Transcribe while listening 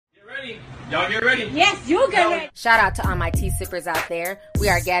Y'all get ready? Yes, you get ready. Shout out to all my tea sippers out there. We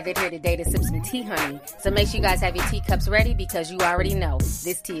are gathered here today to sip some tea, honey. So make sure you guys have your teacups ready because you already know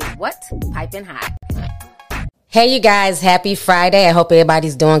this tea is what? Piping hot. Hey, you guys. Happy Friday. I hope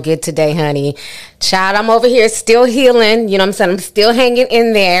everybody's doing good today, honey. Child, I'm over here still healing. You know what I'm saying? I'm still hanging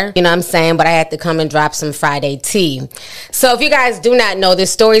in there. You know what I'm saying? But I had to come and drop some Friday tea. So if you guys do not know,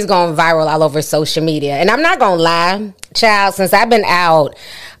 this story's going viral all over social media. And I'm not going to lie, child, since I've been out,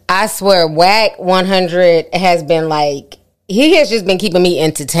 I swear, Wack 100 has been like, he has just been keeping me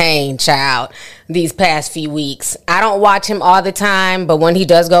entertained, child, these past few weeks. I don't watch him all the time, but when he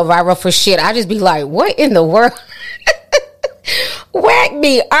does go viral for shit, I just be like, what in the world? Wack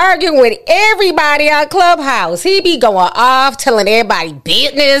be arguing with everybody on Clubhouse. He be going off, telling everybody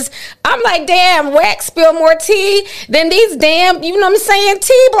business. I'm like, damn, Wack spill more tea than these damn, you know what I'm saying,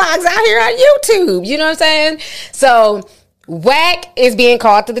 tea blogs out here on YouTube. You know what I'm saying? So Wack is being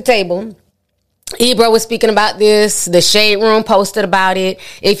called to the table. Ebro was speaking about this. The Shade Room posted about it.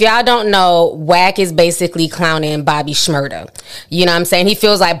 If y'all don't know, Wack is basically clowning Bobby Shmurda. You know what I'm saying? He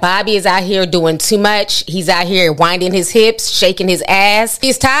feels like Bobby is out here doing too much. He's out here winding his hips, shaking his ass.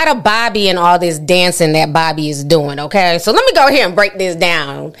 He's tired of Bobby and all this dancing that Bobby is doing, okay? So let me go ahead and break this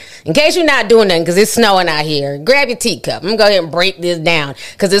down. In case you're not doing nothing because it's snowing out here, grab your teacup. I'm going to go ahead and break this down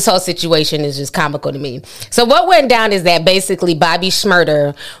because this whole situation is just comical to me. So what went down is that basically Bobby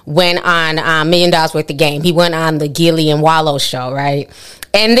Shmurda went on $1 million worth of game. He went on the Gillie and Wallo show, right?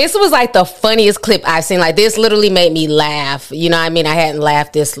 And this was like the funniest clip I've seen. Like, this literally made me laugh. You know what I mean? I hadn't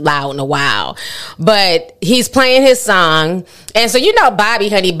laughed this loud in a while. But he's playing his song. And so, you know, Bobby,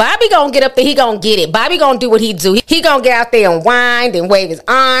 honey, Bobby gonna get up there. He gonna get it. Bobby gonna do what he do. He gonna get out there and wind and wave his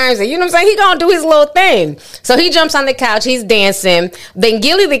arms. And you know what I'm saying? He gonna do his little thing. So he jumps on the couch. He's dancing. Then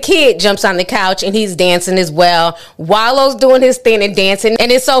Gillie the Kid jumps on the couch and he's dancing as well. Wallo's doing his thing and dancing. And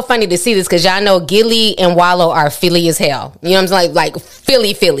it's so funny to see this because y'all know Gillie and Wallo are Philly as hell. You know what I'm saying? Like Philly.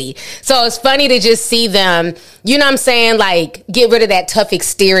 So it's funny to just see them, you know what I'm saying, like get rid of that tough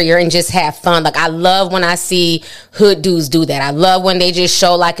exterior and just have fun. Like I love when I see hood dudes do that. I love when they just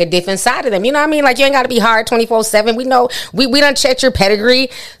show like a different side of them. You know what I mean? Like you ain't got to be hard 24/7. We know we done checked your pedigree.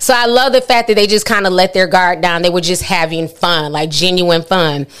 So I love the fact that they just kind of let their guard down. They were just having fun, like genuine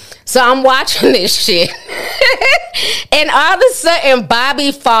fun. So I'm watching this shit and all of a sudden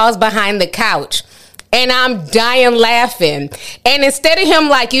Bobby falls behind the couch. And I'm dying laughing. And instead of him,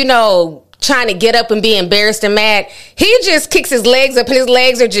 like, you know, trying to get up and be embarrassed and mad, he just kicks his legs up and his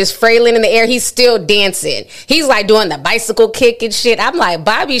legs are just frailing in the air. He's still dancing. He's like doing the bicycle kick and shit. I'm like,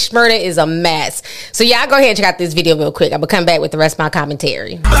 Bobby Shmurda is a mess. So y'all go ahead and check out this video real quick. I'm going to come back with the rest of my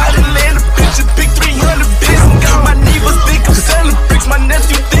commentary.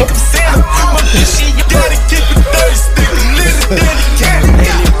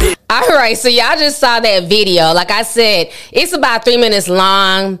 All right, so y'all just saw that video. Like I said, it's about 3 minutes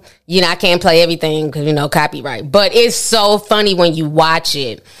long. You know, I can't play everything because, you know, copyright. But it's so funny when you watch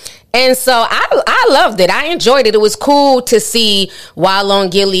it. And so I loved it. I enjoyed it. It was cool to see Wallo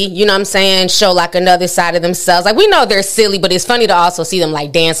and Gillie, you know what I'm saying, show like another side of themselves. Like we know they're silly, but it's funny to also see them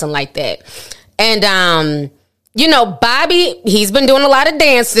like dancing like that. And you know, Bobby, he's been doing a lot of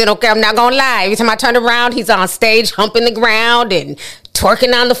dancing, okay? I'm not gonna lie. Every time I turn around, he's on stage humping the ground and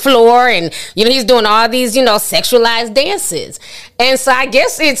twerking on the floor. And, you know, he's doing all these, you know, sexualized dances. And so I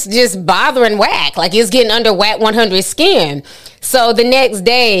guess it's just bothering Wack. Like, it's getting under Wack 100's skin. So the next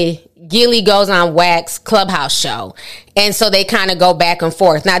day, Gillie goes on Wack's Clubhouse show. And so they kind of go back and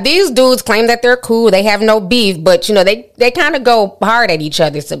forth. Now, these dudes claim that they're cool. They have no beef. But, you know, they kind of go hard at each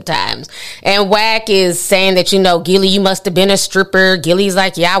other sometimes. And Wack is saying that, you know, Gillie, you must have been a stripper. Gillie's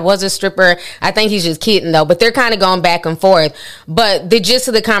like, yeah, I was a stripper. I think he's just kidding, though. But they're kind of going back and forth. But the gist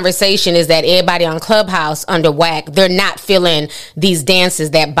of the conversation is that everybody on Clubhouse under Wack, they're not feeling these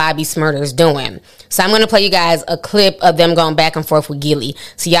dances that Bobby Shmurda is doing. So I'm going to play you guys a clip of them going back and forth with Gillie.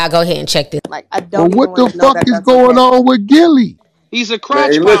 So y'all go ahead and check this. Like, I don't. Well, what the fuck is going on with Gillie? He's a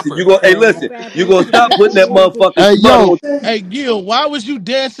crotch Hey, popper. listen, you gonna stop putting that motherfucker. Hey, yo. Hey, Gil, why was you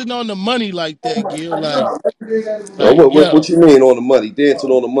dancing on the money like that, Gil? What you mean on the money? Dancing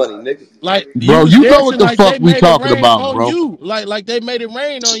on the money, nigga. Like, bro, you know what the like fuck we talking about, on bro. you. Like they made it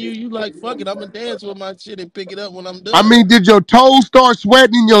rain on you. You like, fuck it, I'm gonna dance with my shit and pick it up when I'm done. I mean, did your toes start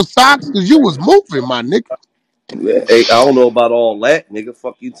sweating in your socks? Because you was moving, my nigga. Hey, I don't know about all that, nigga.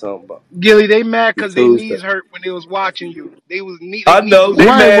 Fuck you talking about. Gillie, they mad because their knees hurt when they was watching you. They know. They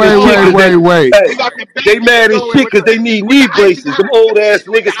mad as shit. They mad as shit because they need knee braces. Them old ass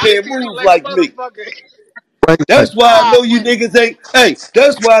niggas can't move like me. That's why I know you niggas ain't. Hey,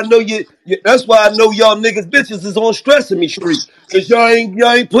 that's why I know That's why I know y'all niggas bitches is on stressing me street. Cause y'all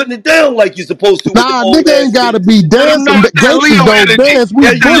ain't putting it down like you supposed to with them Nah, old nigga ass ain't gotta niggas. be Let them know dancing. that Gangsters Leo don't energy. dance. We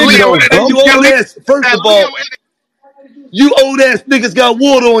Yeah, you That boogie Leo niggas. though, Hey, bro. energy, you old Gilly. ass. First That of Leo all, energy. you old ass niggas got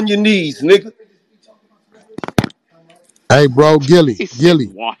water on your knees, nigga. Hey, bro, Gilly, He said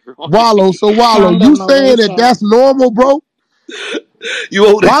Gilly, water on your Wallow. So knees. Wallow, Panda you saying that militia. that's normal, bro? You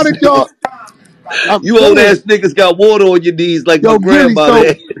old Why ass did y'all? niggas. I'm You old ass saying, niggas got water on your knees like my yo, Gilly. grandmother So,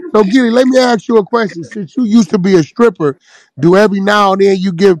 had. so Gilly, let me ask you a question. Since you used to be a stripper, do every now and then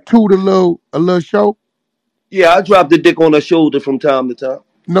you give Toot a little show? Yeah, I drop the dick on her shoulder from time to time.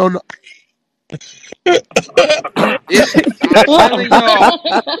 No, no. I'm telling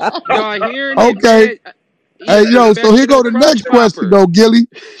y'all hearing it, Okay. man. Hey, He's yo. So here professional go the crotch next question, popper. though, Gilly.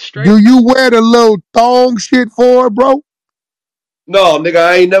 Straight. Do you wear the little thong shit for it, bro? No, nigga,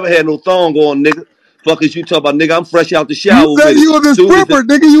 I ain't never had no thong on, nigga. Fuck is you talking about, nigga? I'm fresh out the You shower said with it. you was a Soon as stripper, it,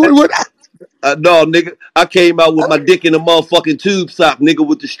 nigga. You eh, was with. no, nigga, I came out with my dick in a motherfucking tube sock, nigga,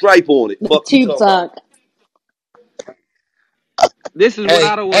 with the stripe on it. The Fuck you tube talking about? sock. This is what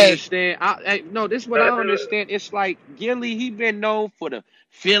I Hey, don't hey, understand. No, this is what I don't understand. It's like Gilly, he been known for the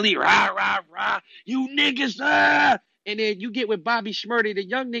Philly rah rah rah. You niggas and then you get with Bobby Shmurda, the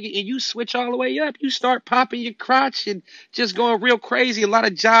young nigga, and you switch all the way up. You start popping your crotch and just going real crazy. A lot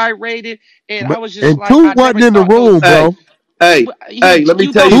of gyrating, and I But was just and like, I Toot never wasn't in the thought no. room, Hey, bro. hey, hey, let me You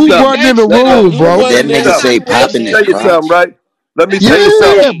tell supposed you to Toot be a something. wasn't in the gangster No, room, though. you bro. That wasn't nigga there. no. say You Let wasn't me popping there. his tell you something, crotch. right? Let me tell you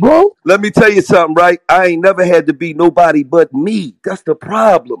something. Yeah, Hey, bro. Let me tell you something, right? I ain't never had to be nobody but me. That's the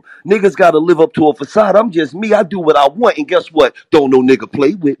problem. Niggas gotta live up to a facade. I'm just me. I do what I want, and guess what? Don't no nigga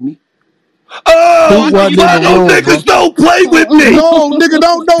play with me. no, Toot I Oh, know you wasn't in why the did. no room, bro. niggas don't play with me? No, nigga,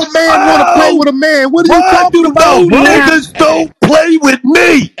 don't no man want to play with Oh, a man. What are you why talking do no about, bro? Hey, niggas hey, don't play with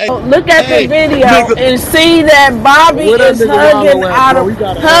me? hey, Look at the hey, video Nigga, and see that Bobby Where that is nigga Wallow at, bro? He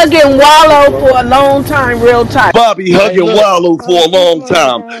got an answer hugging for that shit, Wallow bro. for a long time, real tight. Bobby hey, hugging look, Wallow Oh, for a she's long moved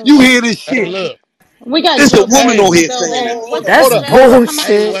time. You on. hear this hey, shit? look. We got It's a Joe woman Budden Hey, on here still saying in. that. Hold What's up, up, hold That's up, Joe? hold up, Come on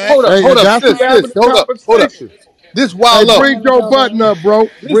hey, bullshit. up. Wax. Hey, hold up. that's Sis, the sis, answer hold up, hold up. conversation. This Hey, Wallow. bring Bring Joe Joe Button Budden. up,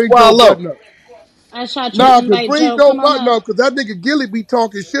 bro. This Bring Joe Wallow. Button up. I shot you an Nah, cause invite, bring Joe. Joe Come on Button up. up, cause that nigga Gilly be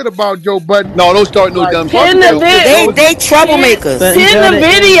talking shit about Joe Button. No, don't start no Like, dumb shit fuck Pin with the that Joe. shit, They vid, bro. they pin, troublemakers. pin the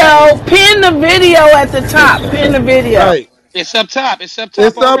video, pin the video at the top. Pin the video. Hey, It's up top. It's up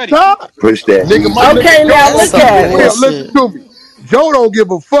top it's up already. top. Push that. Okay, Joe now That's don't look some keep it at real. it. Listen bullshit. to me. Joe don't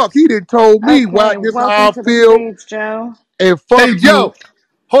give a fuck. He done told me, Okay, Wack, this how welcome I to the feel, stage, Joe. and Hey fuck you. Joe,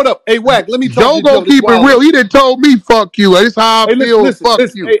 hold up. Hey Wack, let me talk Joe to gonna Joe. This keep it real. Wallow. He done told me, fuck you. This how I Hey, listen, feel, and listen, fuck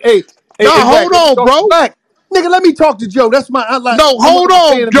listen. you. Hey, Nah, Wack, hold let me on, talk. bro. Wack, nigga, let me talk to Joe. That's my I like. No, I'm hold a on,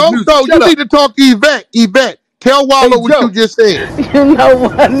 fan of his Joe. music. No, Shut you up. need to talk to Yvette. Yvette, tell Hey Wallow what you Joe, just said. You know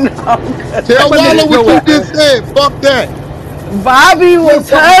what? No. where Tell my nigga Wallow what Joe you at, man? just said. Fuck that. Bobby Where the was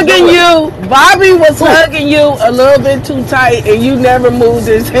fuck is Joe hugging at? you. Bobby was Who? hugging you a little bit too tight, and you never moved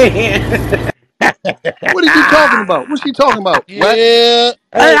his hand. What is she talking about? What's she talking about? Wack? Yeah.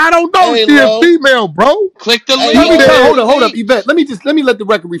 Hey, Hey, I don't know. hey, She a low. female, bro. Click the Hey, link. Every low. time, Click Said the hold up, link. Yvette. Let me let the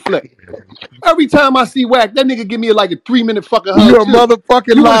record reflect. Every time I see Wack, that nigga give me like a 3 minute fucking you hug a too.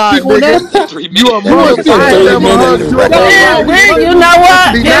 motherfucking You want to lie, speak on that? nigga. A three You minute. a That You want to nigga speak said on motherfucker. I 3 that? never minutes hugged is you in my Shut up, life. Man, nigga. this, Fuck you you. know what?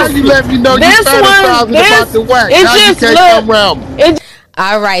 See, now you let me know you This one, fantasizing about the Wack. it Now you just can't look. come around me. It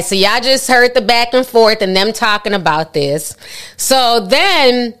All right, so y'all just heard the back and forth and them talking about this. So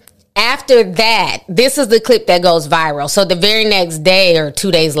then after that, this is the clip that goes viral. So the very next day or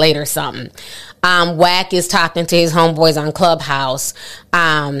 2 days later, something, Wack is talking to his homeboys on Clubhouse.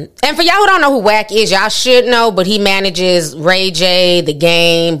 And for y'all who don't know who Wack is, y'all should know, but he manages Ray J, The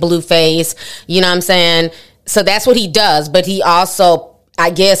Game, Blueface. You know what I'm saying? So that's what he does. But he also,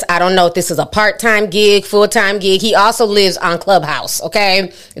 I guess, I don't know if this is a part-time gig, full-time gig. He also lives on Clubhouse,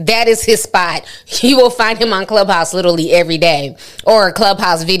 okay? That is his spot. You will find him on Clubhouse literally every day, or a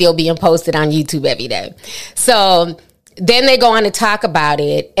Clubhouse video being posted on YouTube every day. So then they go on to talk about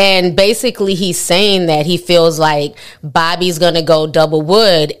it, and basically he's saying that he feels like Bobby's gonna go double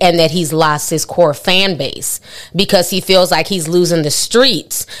wood and that he's lost his core fan base because he feels like he's losing the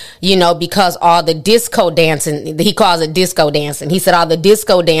streets, you know, because all the disco dancing, he calls it disco dancing. He said all the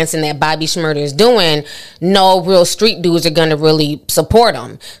disco dancing that Bobby Shmurda is doing, no real street dudes are gonna really support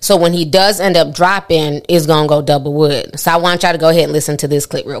him. So when he does end up dropping, it's gonna go double wood. So I want y'all to go ahead and listen to this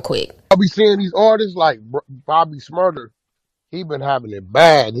clip real quick. I be seeing these artists like Bobby Smurder. He been having it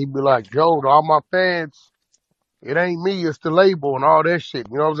bad. He be like, Joe, to all my fans, it ain't me, it's the label and all that shit.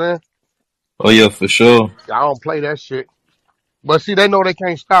 You know what I'm saying? Oh yeah, for sure. I don't play that shit. But see, they know they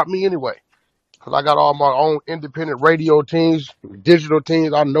can't stop me anyway. Cause I got all my own independent radio teams, digital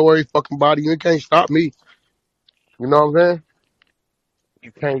teams. I know every fucking body. You can't stop me. You know what I'm saying?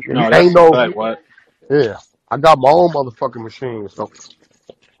 You can't. No, It ain't that's a no. fact. What? Yeah, I got my own motherfucking machine, so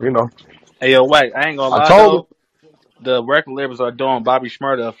you know. Hey, yo, wait. I ain't gonna I lie told him. though. The record labels are doing Bobby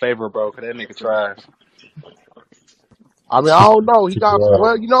Shmurda a favor, bro, cause that nigga trash. I mean, I don't know. He got. Yeah.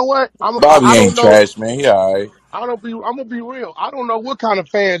 Well, you know what? I Bobby don't ain't know. trash, man. He alright. I'm gonna be real. I don't know what kind of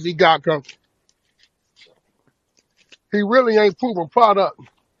fans he got. Cause he really ain't proven product.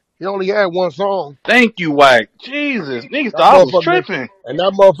 He only had one song. Thank you, Wack. Jesus, niggas That thought I was motherfucker did, tripping. and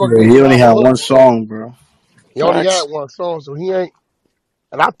that motherfucker Yeah, didn't he only drop had one. one song, bro. He only had Facts. one song, so he ain't.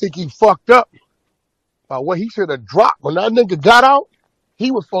 And I think he fucked up by what he should have dropped when that nigga got out. He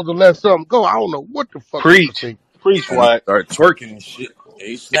was supposed to let something go. I don't know what the fuck he was Preach, thinking. preach, And Wack. start twerking and shit. Yeah,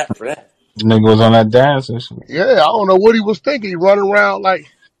 he snapped for that. Nigga was on that dance and shit. Yeah, I don't know what he was thinking. He running around like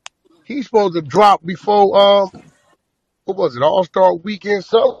he's supposed to drop before what was it, All Star Weekend?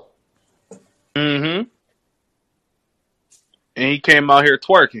 So Mm-hmm. And he came out here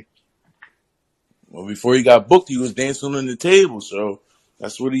twerking. Well, before he got booked, he was dancing on the table, so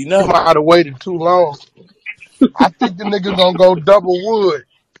that's what he he know. might have waited too long. I think the nigga gonna go double wood.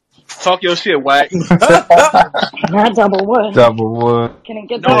 Talk your shit, Wack. Not double wood. Double wood. Can it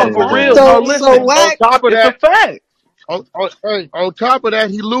get No, double for Yeah. real. platinum, No, please? So listen. on top of It's a that, fact. on top of that,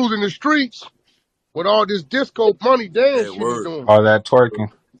 he losing the streets with all this disco money dance Yeah, shit he word. doing. All that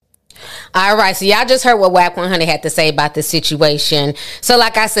twerking. All right, so y'all just heard what WAC 100 had to say about the situation. So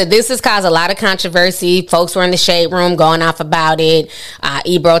like I said, this has caused a lot of controversy. Folks were in the shade room going off about it.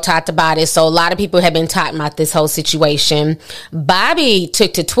 Ebro talked about it. So a lot of people have been talking about this whole situation. Bobby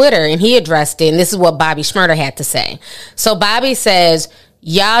took to Twitter and he addressed it. And this is what Bobby Shmurda had to say. So Bobby says,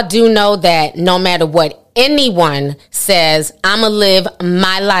 y'all do know that no matter what anyone says, I'ma live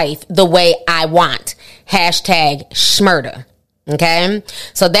my life the way I want. Hashtag Shmurda. Okay,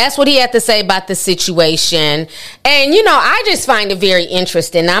 so that's what he had to say about the situation. And, you know, I just find it very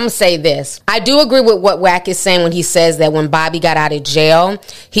interesting. I'm going to say this. I do agree with what Wack is saying when he says that when Bobby got out of jail,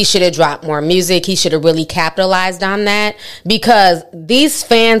 he should have dropped more music. He should have really capitalized on that because these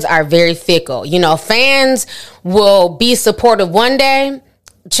fans are very fickle. You know, fans will be supportive one day.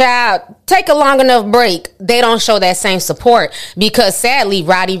 Child, take a long enough break, they don't show that same support because sadly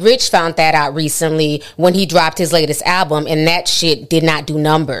Roddy Ricch found that out recently when he dropped his latest album and that shit did not do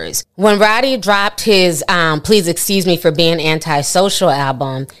numbers. When Roddy dropped his Please Excuse Me for Being Antisocial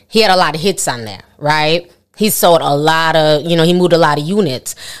album, he had a lot of hits on there, right? He sold a lot of, you know, he moved a lot of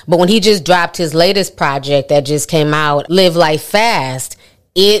units. But when he just dropped his latest project that just came out, Live Life Fast,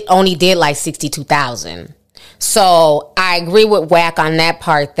 it only did like 62,000. So I agree with Wack on that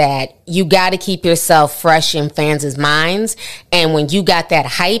part that you got to keep yourself fresh in fans' minds. And when you got that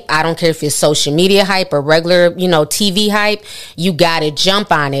hype, I don't care if it's social media hype or regular, you know, TV hype, you got to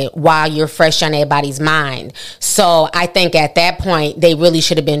jump on it while you're fresh on everybody's mind. So I think at that point, they really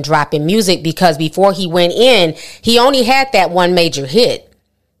should have been dropping music because before he went in, he only had that one major hit.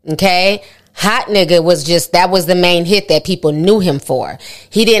 Okay? Hot Nigga was just, that was the main hit that people knew him for.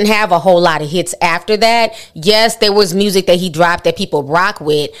 He didn't have a whole lot of hits after that. Yes, there was music that he dropped that people rock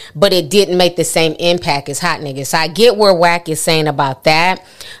with, but it didn't make the same impact as Hot Nigga. So I get where Wack is saying about that.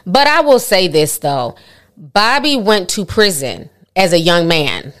 But I will say this though. Bobby went to prison as a young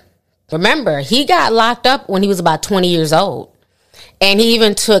man. Remember, he got locked up when he was about 20 years old. And he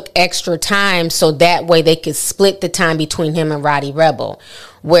even took extra time so that way they could split the time between him and Roddy Rebel.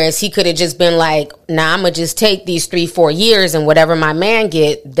 Whereas he could have just been like, nah, I'm going to just take these 3-4 years and whatever my man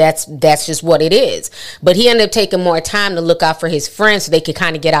get, that's just what it is. But he ended up taking more time to look out for his friends so they could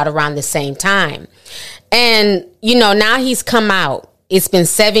kind of get out around the same time. And, you know, now he's come out. It's been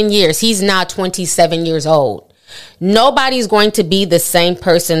 7 years. He's now 27 years old. Nobody's going to be the same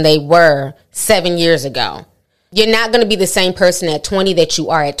person they were 7 years ago. You're not going to be the same person at 20 that you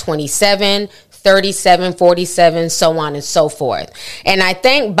are at 27, 37, 47, so on and so forth. And I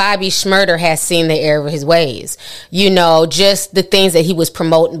think Bobby Shmurda has seen the error of his ways. You know, just the things that he was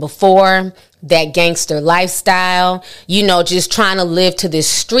promoting before, that gangster lifestyle, you know, just trying to live to this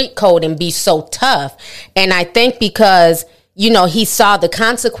street code and be so tough. And I think because, you know, he saw the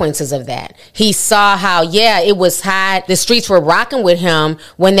consequences of that. He saw how, yeah, it was hot. The streets were rocking with him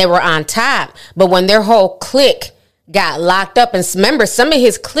when they were on top. But when their whole clique got locked up, and remember, some of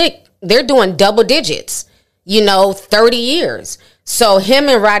his clique, they're doing double digits, you know, 30 years. So him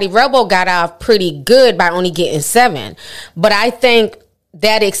and Roddy Rebel got off pretty good by only getting 7. But I think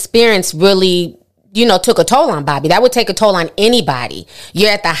that experience really, you know, took a toll on Bobby. That would take a toll on anybody.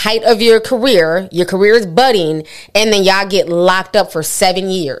 You're at the height of your career is budding, and then y'all get locked up for 7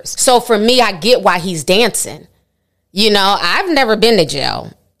 years. So for me, I get why he's dancing. You know, I've never been to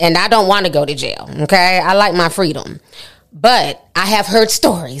jail. and I don't want to go to jail. Okay, I like my freedom. But I have heard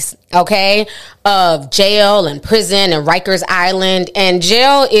stories, okay, of jail and prison and Rikers Island. And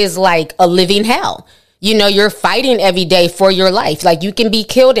jail is like a living hell. You know, you're fighting every day for your life. Like, you can be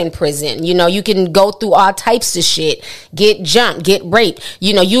killed in prison. You know, you can go through all types of shit, get jumped, get raped.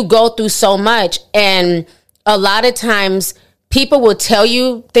 You know, you go through so much. And a lot of times people will tell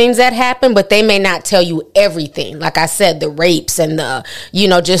you things that happen, but they may not tell you everything. Like I said, the rapes and the, you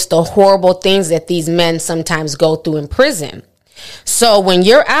know, just the horrible things that these men sometimes go through in prison. So when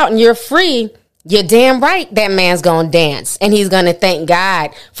you're out and you're free, you're damn right that man's gonna dance, and he's gonna thank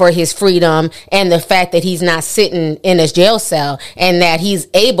God for his freedom and the fact that he's not sitting in a jail cell, and that he's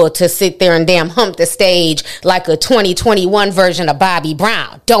able to sit there and damn hump the stage like a 2021 version of Bobby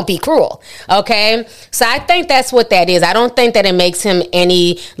Brown. Don't be cruel, okay? So I think that's what that is. I don't think that it makes him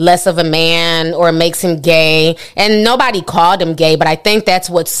any less of a man or makes him gay, and nobody called him gay, but I think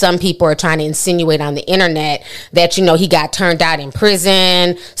that's what some people are trying to insinuate on the internet, that, you know, he got turned out in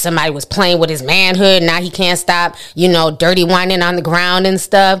prison, somebody was playing with his manhood, now he can't stop, you know, dirty whining on the ground and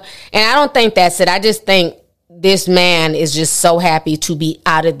stuff. And I don't think that's it. I just think this man is just so happy to be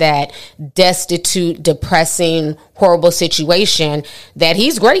out of that destitute, depressing, horrible situation that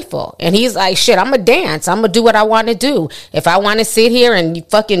he's grateful. And he's like, shit, I'm gonna dance. I'm gonna do what I want to do. If I want to sit here and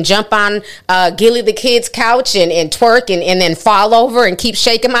fucking jump on Gilly the Kid's couch and twerk and then fall over and keep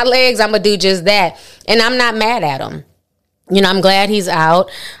shaking my legs, I'm gonna do just that. And I'm not mad at him. You know, I'm glad he's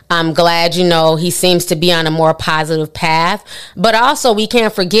out. I'm glad, you know, he seems to be on a more positive path. But also, we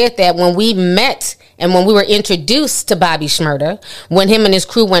can't forget that when we met and when we were introduced to Bobby Shmurda, when him and his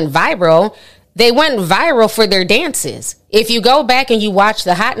crew went viral, they went viral for their dances. If you go back and you watch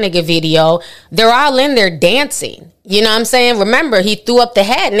the Hot Nigga video, they're all in there dancing. You know what I'm saying? Remember, he threw up the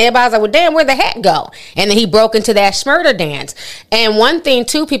hat and everybody was like, well, damn, where'd the hat go? And then he broke into that Shmurda dance. And one thing,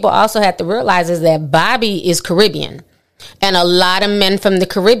 too, people also have to realize is that Bobby is Caribbean. And a lot of men from the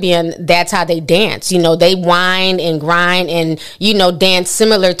Caribbean, that's how they dance. You know, they whine and grind and, you know, dance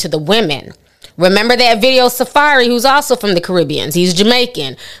similar to the women. Remember that video Safari, who's also from the Caribbeans? He's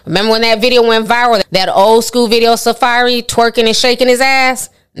Jamaican. Remember when that video went viral? That old school video Safari twerking and shaking his ass?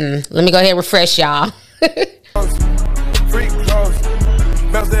 Let me go ahead and refresh y'all. Free clothes.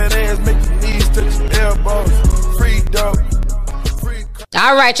 Bounce that ass, make your knees touch your elbows. Free dope.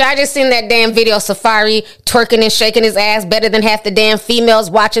 All right, y'all just seen that damn video Safari twerking and shaking his ass better than half the damn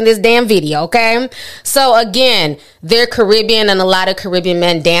females watching this damn video, okay? So again, they're Caribbean, and a lot of Caribbean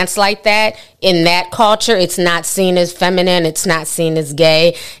men dance like that. In that culture, it's not seen as feminine. It's not seen as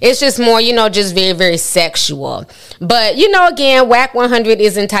gay. It's just more, you know, just very, very sexual. But, you know, again, Wack 100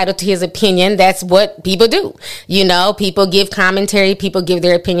 is entitled to his opinion. That's what people do. You know, people give commentary. People give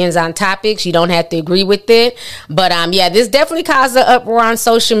their opinions on topics. You don't have to agree with it. But, yeah, this definitely caused an uproar on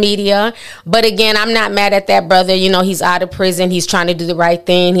social media. But, again, I'm not mad at that brother. You know, he's out of prison. He's trying to do the right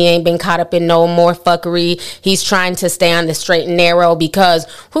thing. He ain't been caught up in no more fuckery. He's trying to stay on the straight and narrow, because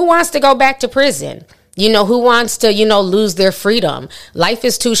who wants to go back to prison? You know, who wants to, you know, lose their freedom? Life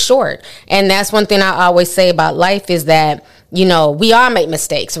is too short. And that's one thing I always say about life is that, you know, we all make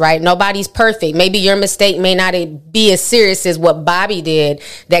mistakes, right? Nobody's perfect. Maybe your mistake may not be as serious as what Bobby did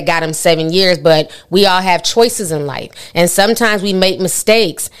that got him 7 years, but we all have choices in life. And sometimes we make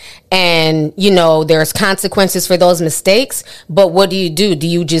mistakes and, you know, there's consequences for those mistakes. But what do? Do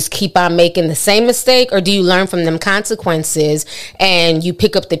you just keep on making the same mistake, or do you learn from them consequences and you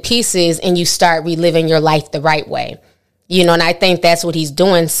pick up the pieces and you start reliving your life the right way? You know, and I think that's what he's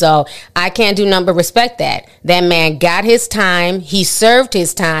doing. So I can't do nothing but respect that. That man got his time. He served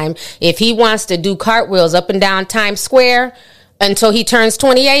his time. If he wants to do cartwheels up and down Times Square until he turns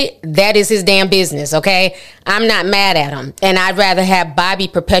 28, that is his damn business, okay? I'm not mad at him. And I'd rather have Bobby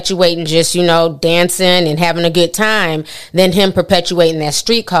perpetuating just, you know, dancing and having a good time than him perpetuating that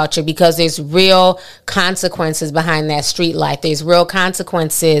street culture, because there's real consequences behind that street life. There's real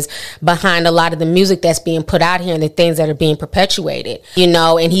consequences behind a lot of the music that's being put out here and the things that are being perpetuated, you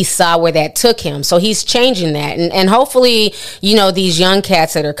know, and he saw where that took him. So he's changing that. And hopefully, you know, these young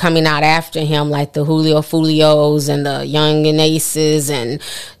cats that are coming out after him, like the Julio Fulios and the Young and Aces and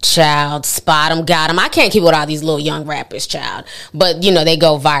Child, Spot 'em, Got 'em. I can't keep with all these little young rappers, child. But, you know, they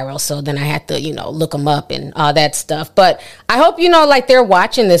go viral. So then I have to, you know, look them up and all that stuff. But I hope, you know, like they're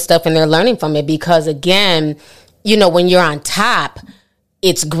watching this stuff and they're learning from it, because, again, you know, when you're on top,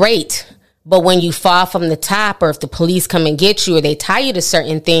 it's great. But when you fall from the top, or if the police come and get you, or they tie you to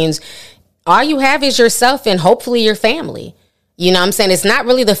certain things, all you have is yourself and hopefully your family. You know what I'm saying? It's not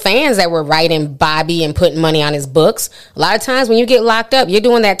really the fans that were writing Bobby and putting money on his books. A lot of times when you get locked up, you're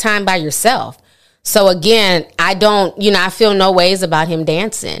doing that time by yourself. So again, I don't, I feel no ways about him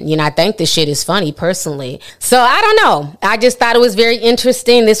dancing. I think the shit is funny personally. So I don't know. I just thought it was very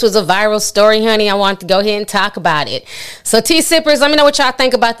interesting. This was a viral story, honey. I wanted to go ahead and talk about it. So T-Sippers, let me know what y'all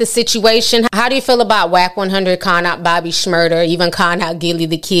think about this situation. How do you feel about Whack 100 calling out Bobby Shmurda, even calling out Gillie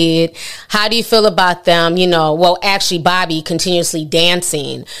the Kid? How do you feel about them, actually Bobby continuously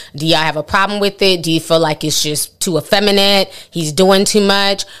dancing? Do y'all have a problem with it? Do you feel like it's just too effeminate? He's doing too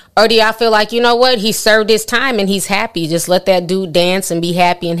much? Or do y'all feel like, he served his time and he's happy? Just let that dude dance and be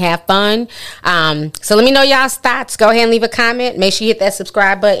happy and have fun. So let me know y'all's thoughts. Go ahead and leave a comment. Make sure you hit that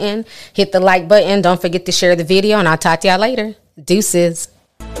subscribe button. Hit the like button. Don't forget to share the video. And I'll talk to y'all later. Deuces.